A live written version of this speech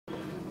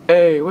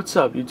Hey, what's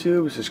up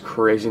YouTube? This is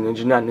Crazy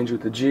Ninja, not Ninja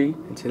with a G,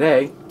 and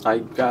today I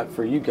got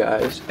for you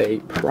guys a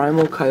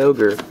Primal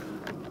Kyogre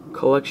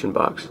collection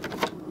box.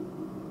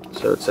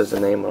 So it says the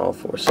name on all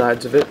four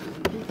sides of it.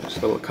 There's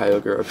a little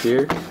Kyogre up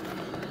here.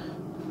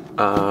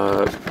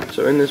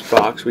 So in this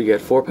box we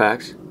get 4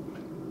 packs.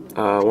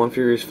 1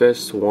 Furious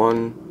Fist,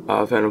 1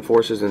 Phantom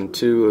Forces, and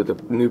 2 of the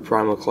new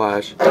Primal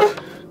Clash.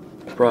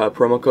 Promo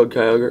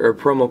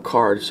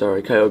card,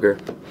 Kyogre.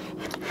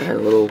 And a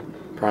little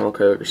Primal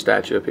Kyogre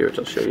statue up here, which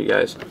I'll show you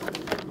guys.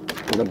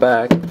 In the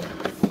back,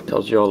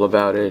 tells you all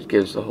about it,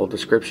 gives the whole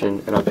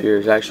description, and up here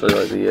is actually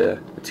like the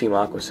Team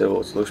Aqua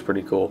symbol. It looks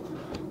pretty cool.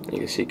 You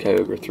can see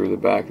Kyogre through the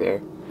back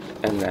there,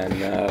 and then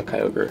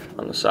Kyogre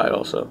on the side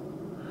also.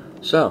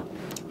 So,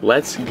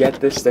 let's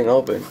get this thing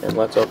open, and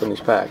let's open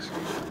these packs.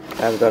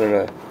 I haven't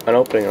done an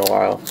opening in a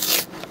while,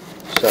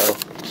 so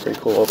pretty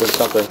cool. Open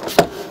something.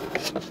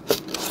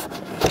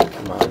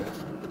 Come on.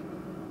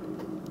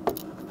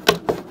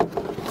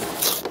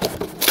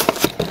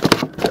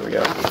 There we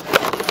go.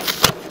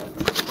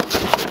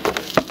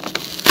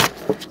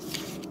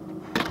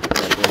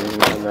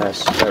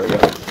 Mess. There we go.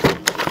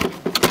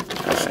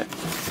 Alright.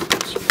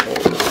 Let's pull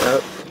this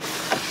up.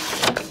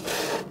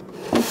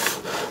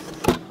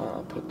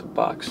 I'll put the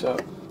box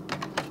up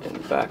in the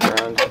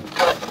background.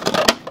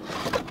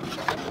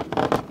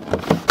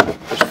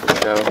 Just for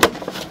show.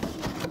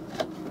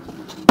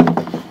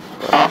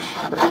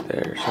 Right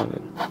there or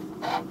something.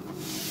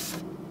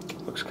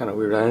 Looks kind of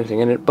weird without anything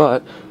in it,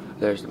 but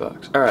there's the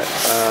box. Alright,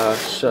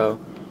 so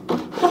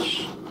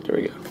there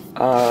we go.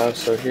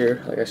 So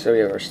here, like I said, we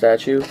have our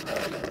statue,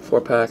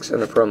 4 packs,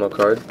 and the promo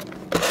card.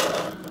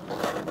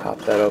 Pop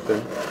that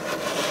open.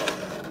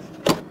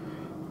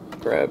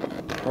 Grab the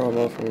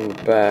promo from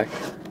the back.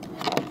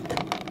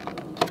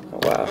 Oh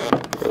wow,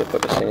 really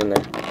put this thing in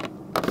there.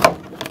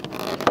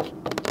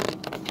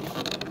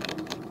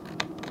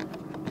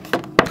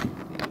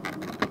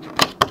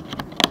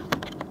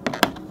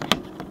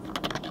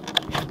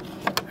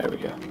 There we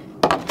go.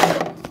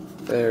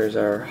 There's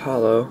our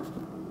hollow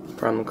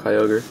Primal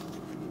Kyogre.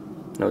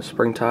 No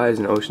Spring Tides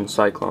and Ocean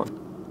Cyclone.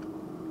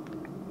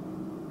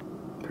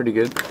 Pretty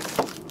good.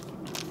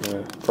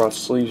 Cross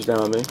sleeves down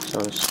on me, so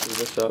I'm going to sleeve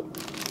this up.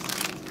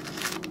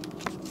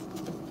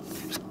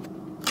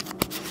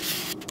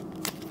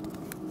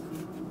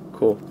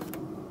 Cool.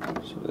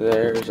 So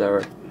there's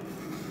our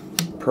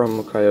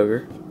Primal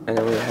Kyogre. And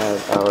then we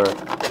have our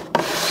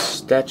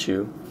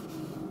statue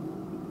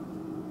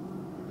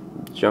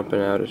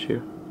jumping out at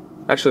you.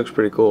 Actually looks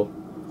pretty cool.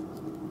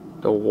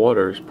 The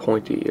water is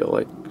pointy, it'll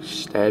like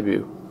stab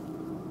you.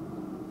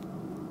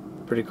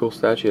 Pretty cool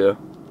statue though.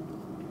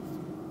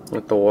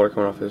 With the water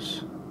coming off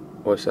his,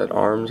 what's that,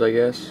 arms I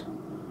guess?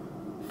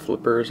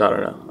 Flippers, I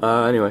don't know.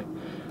 Anyway,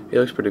 he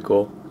looks pretty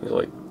cool. He's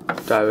like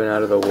diving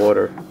out of the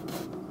water.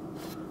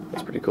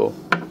 That's pretty cool.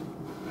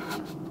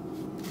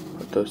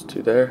 Put those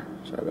 2 there,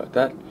 sorry about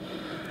that.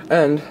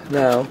 And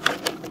now,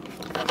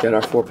 get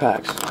our 4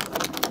 packs.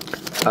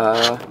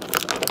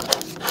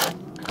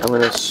 I'm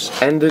going to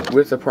end it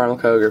with a Primal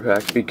Kyogre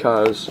pack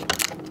because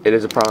it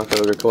is a Primal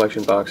Kyogre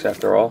collection box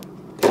after all.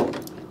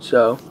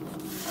 So,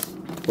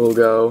 we'll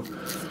go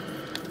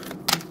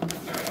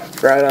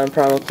Groudon,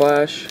 Primal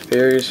Clash,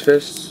 Furious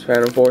Fists,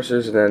 Phantom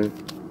Forces, and then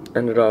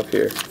end it off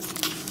here.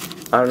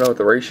 I don't know what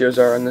the ratios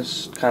are in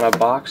this kind of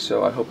box,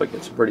 so I hope I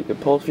get some pretty good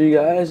pulls for you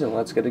guys, and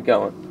let's get it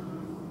going.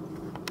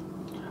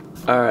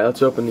 Alright,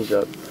 let's open these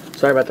up.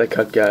 Sorry about that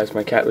cut, guys.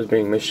 My cat was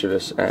being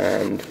mischievous,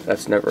 and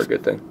that's never a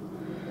good thing.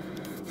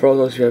 For all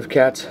those who have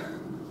cats,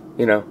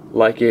 you know,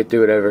 like it,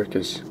 do whatever,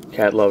 because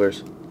cat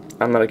lovers.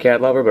 I'm not a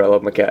cat lover, but I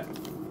love my cat.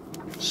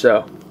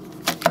 So,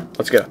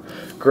 let's go.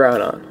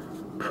 Groudon,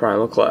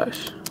 Primal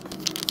Clash.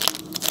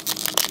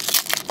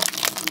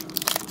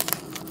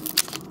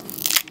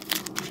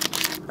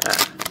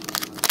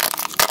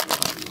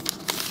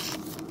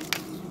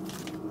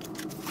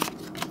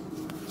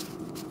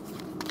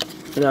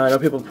 Now, I know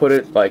people put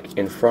it like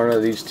in front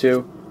of these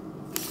 2.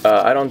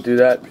 I don't do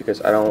that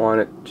because I don't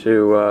want it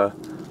to,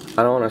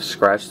 I don't want to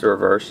scratch the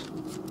reverse.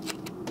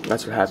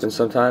 That's what happens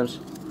sometimes.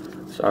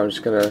 So I'm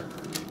just gonna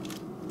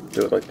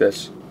do it like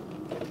this.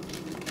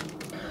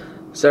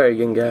 Sorry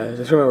again, guys.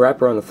 I threw my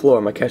wrapper on the floor.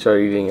 My cat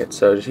started eating it,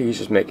 so he's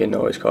just making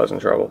noise, causing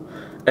trouble.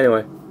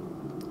 Anyway,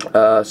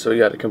 so we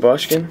got a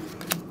Combustion,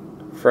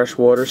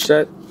 Freshwater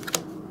set,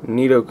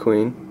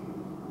 Nidoqueen.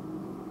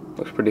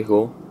 Looks pretty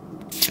cool.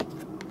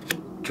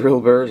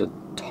 Drillburs, a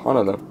ton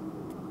of them.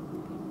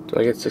 Do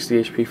I get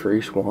 60 HP for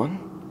each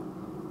one?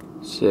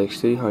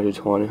 60,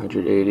 120,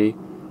 180,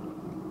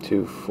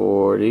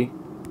 240,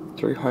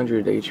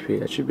 300 HP.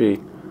 That should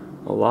be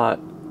a lot.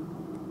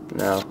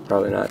 No,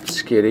 probably not.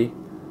 Skitty,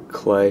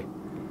 Clay,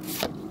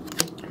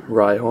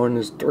 Rhyhorn.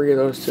 There's 3 of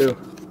those too.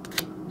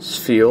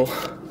 Spheal,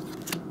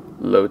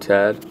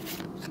 Lotad,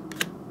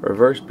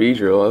 Reverse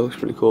Beedrill. That looks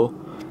pretty cool.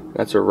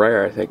 That's a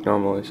rare, I think,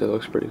 normally, so it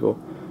looks pretty cool.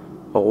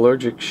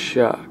 Allergic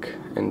Shock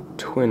and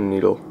Twin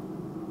Needle.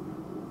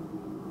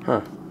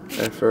 Huh.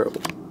 And for,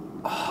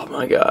 oh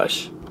my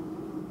gosh,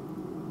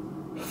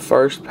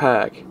 first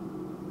pack,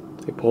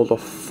 They pulled a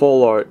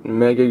full art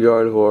Mega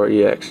Gardevoir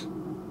EX.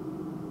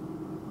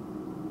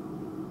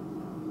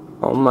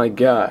 Oh my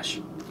gosh.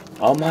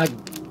 Oh my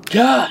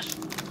gosh!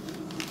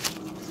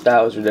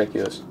 That was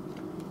ridiculous.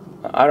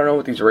 I don't know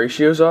what these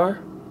ratios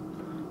are,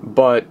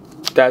 but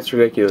that's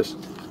ridiculous.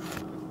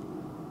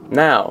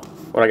 Now,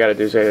 what I gotta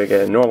do is I gotta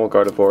get a normal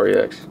Gardevoir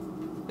EX.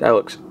 That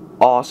looks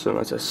awesome.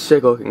 That's a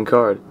sick looking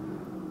card.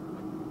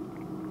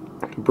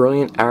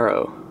 Brilliant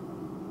Arrow.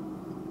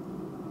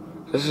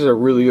 This is a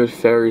really good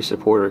fairy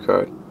supporter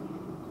card.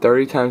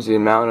 30 times the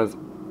amount of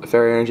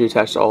fairy energy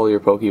attached to all your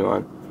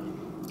Pokemon.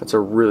 That's a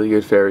really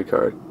good fairy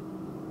card.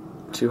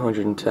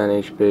 210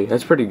 HP.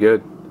 That's pretty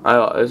good.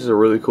 This is a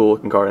really cool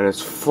looking card, and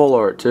it's full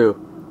art too.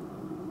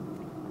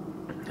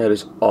 That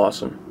is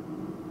awesome.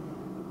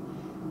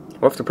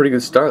 We're off to a pretty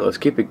good start. Let's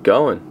keep it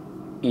going.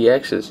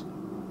 EXs.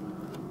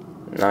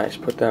 Nice.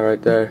 Put that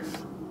right there.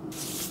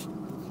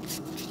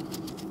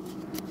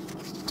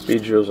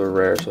 Speed drills are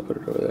rare, so I'll put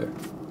it over there.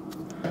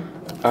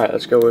 Alright,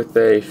 let's go with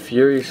a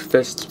Furious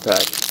Fists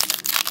pack.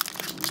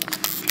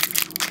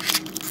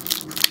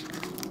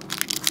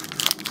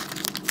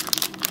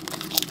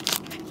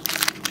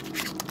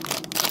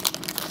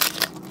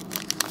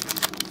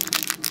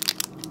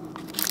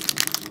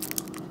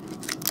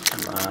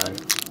 Come on.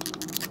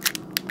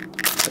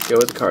 Let's go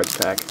with the cards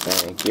pack.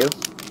 Thank you.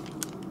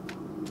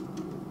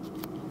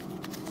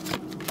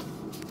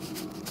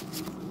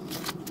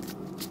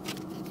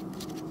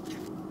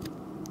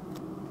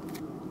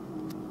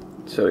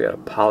 So we got a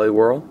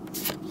Poliwhirl,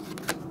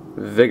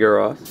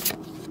 Vigoroth,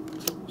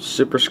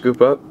 Super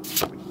Scoop Up,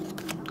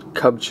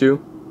 Cubchoo,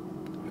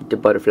 the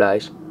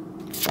Butterflies,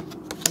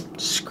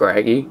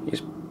 Scraggy,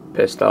 he's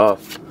pissed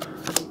off,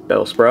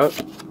 Bellsprout,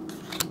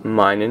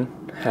 Minun,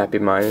 Happy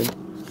Minun,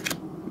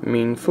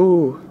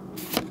 Meanfu,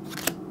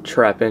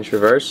 Trapinch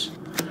Reverse.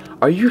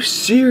 Are you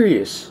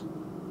serious?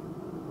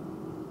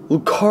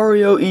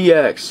 Lucario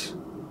EX.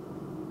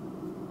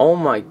 Oh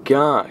my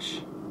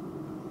gosh.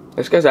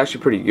 This guy's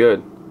actually pretty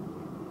good.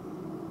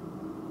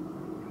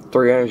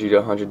 3 energy to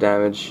 100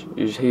 damage.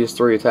 He has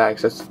 3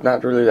 attacks. That's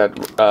not really that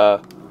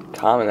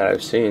common that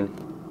I've seen.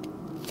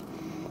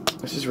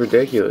 This is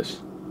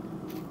ridiculous.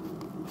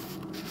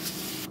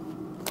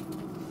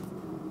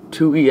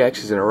 2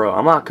 EXs in a row.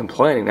 I'm not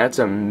complaining. That's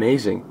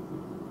amazing.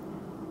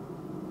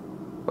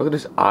 Look at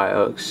this eye.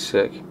 That looks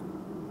sick.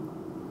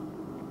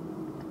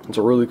 It's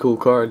a really cool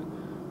card.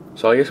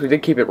 So I guess we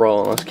did keep it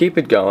rolling. Let's keep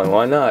it going.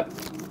 Why not?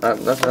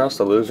 Nothing else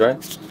to lose, right?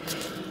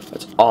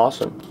 That's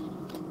awesome.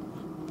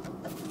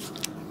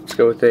 Let's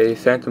go with a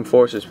Phantom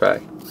Forces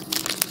pack.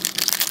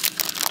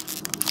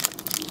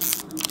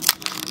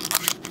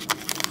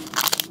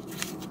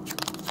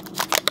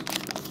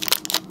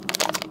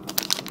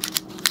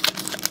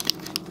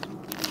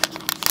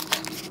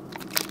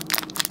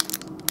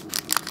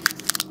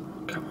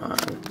 Come on.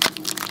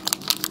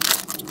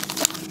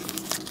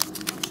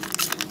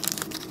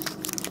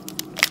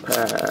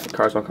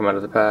 Cards won't come out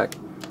of the pack.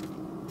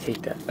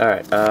 Hate that.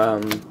 Alright,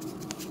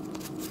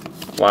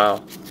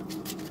 wow.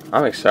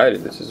 I'm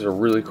excited. This is a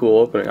really cool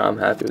opening. I'm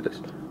happy with this.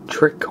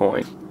 Trick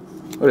Coin.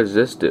 What does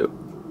this do?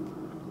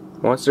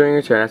 Once during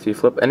your turn, after you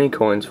flip any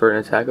coins for an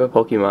attack of a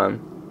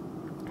Pokemon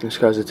this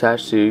card is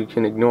attached to, you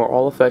can ignore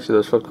all effects of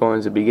those flipped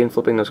coins and begin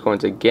flipping those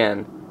coins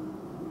again.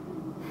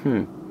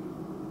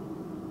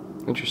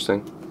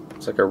 Interesting.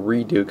 It's like a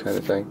redo kind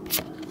of thing.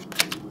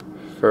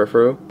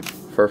 Furfrou?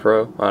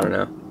 Furfrou? I don't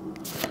know.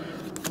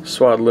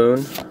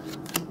 Swadloon.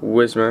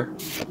 Whismur.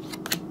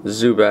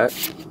 Zubat.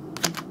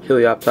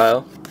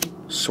 Helioptile.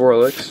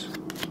 Swirlix,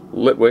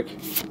 Litwick,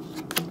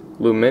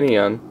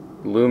 Luminion,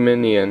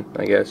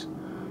 I guess.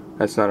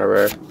 That's not a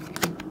rare.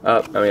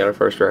 Oh, and we got our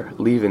first rare.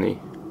 Leaveney.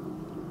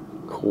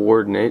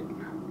 Coordinate.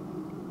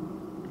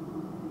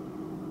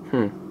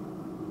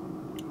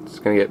 It's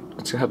gonna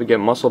help you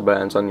get muscle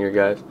bands on your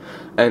guys.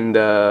 And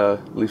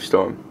Leaf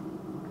Storm.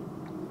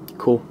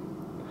 Cool.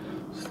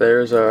 So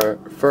there's our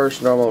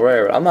first normal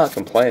rare. I'm not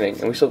complaining,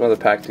 and we still have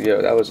another pack to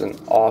go. That was an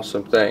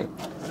awesome thing.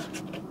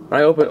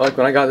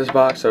 When I got this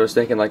box, I was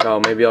thinking like, oh,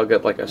 maybe I'll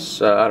get like a,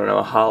 I don't know,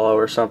 a holo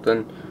or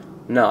something.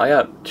 No, I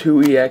got 2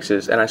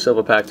 EXs and I still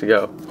have a pack to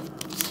go.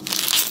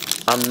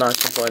 I'm not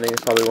complaining.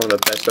 It's probably one of the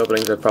best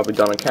openings I've probably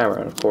done on camera,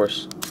 and of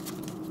course,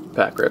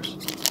 pack rips.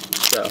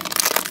 So,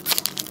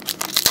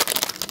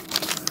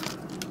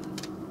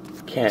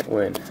 can't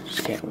win.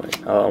 Just can't win.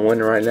 Oh, I'm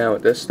winning right now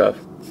with this stuff.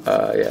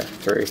 Yeah,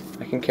 3.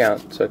 I can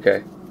count. It's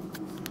okay.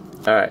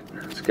 Alright,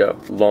 let's go.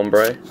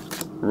 Lombre.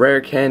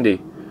 Rare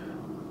Candy.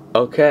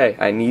 Okay,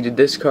 I needed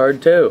this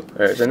card too.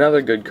 There's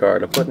another good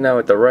card. I'm putting out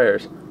with the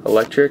rares.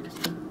 Electric,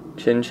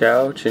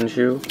 Chinchou,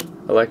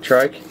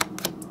 Electrike,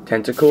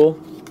 Tentacool,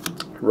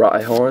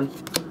 Rhyhorn,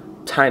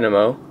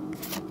 Tynamo,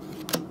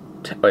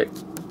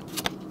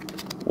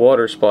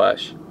 Water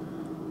Splash.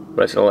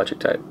 But it's an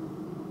electric type.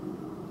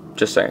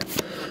 Just saying.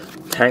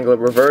 Tangela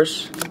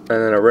Reverse,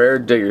 and then a rare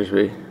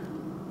Diggersby.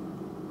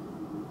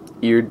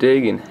 Ear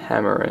Dig and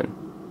Hammerin.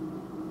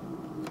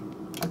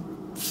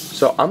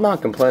 So I'm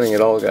not complaining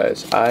at all,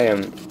 guys. I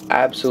am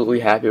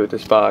absolutely happy with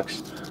this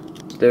box.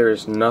 There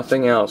is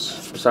nothing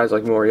else besides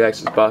like more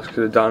EX this box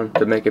could have done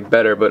to make it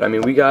better, but I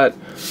mean, we got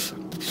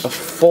a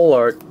full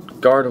art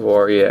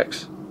Gardevoir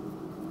EX.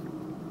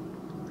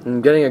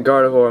 And getting a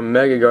Gardevoir,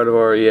 Mega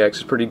Gardevoir EX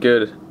is pretty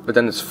good, but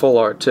then it's full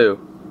art too,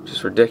 which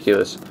is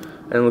ridiculous.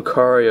 And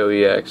Lucario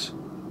EX,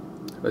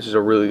 which is a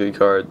really good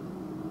card.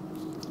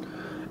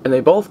 And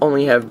they both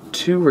only have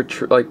two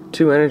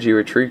energy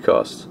retreat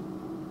costs,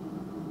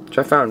 which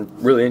I found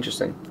really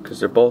interesting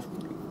because they're both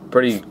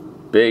pretty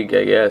big,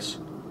 I guess.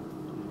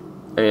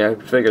 I mean, I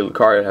figured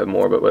Lucario would have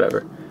more, but whatever.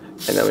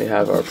 And then we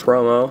have our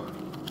promo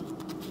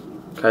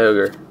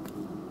Kyogre.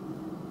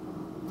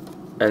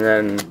 And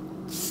then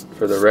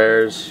for the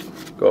rares,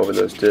 go over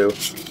those two.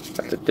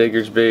 Got the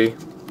Diggersby.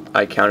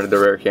 I counted the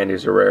rare candy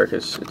as a rare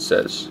because it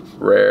says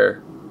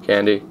rare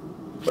candy,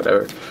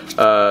 whatever.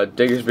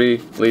 Diggersby,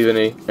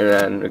 Leaveney, and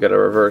then we got a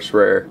reverse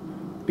rare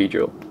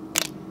Beedrill.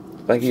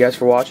 Thank you guys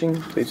for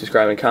watching. Please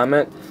subscribe and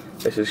comment.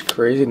 This is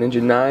Crazy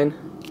Ninja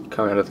 9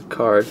 coming out of the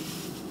card.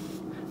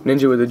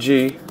 Ninja with a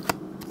G,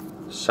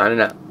 signing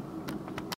out.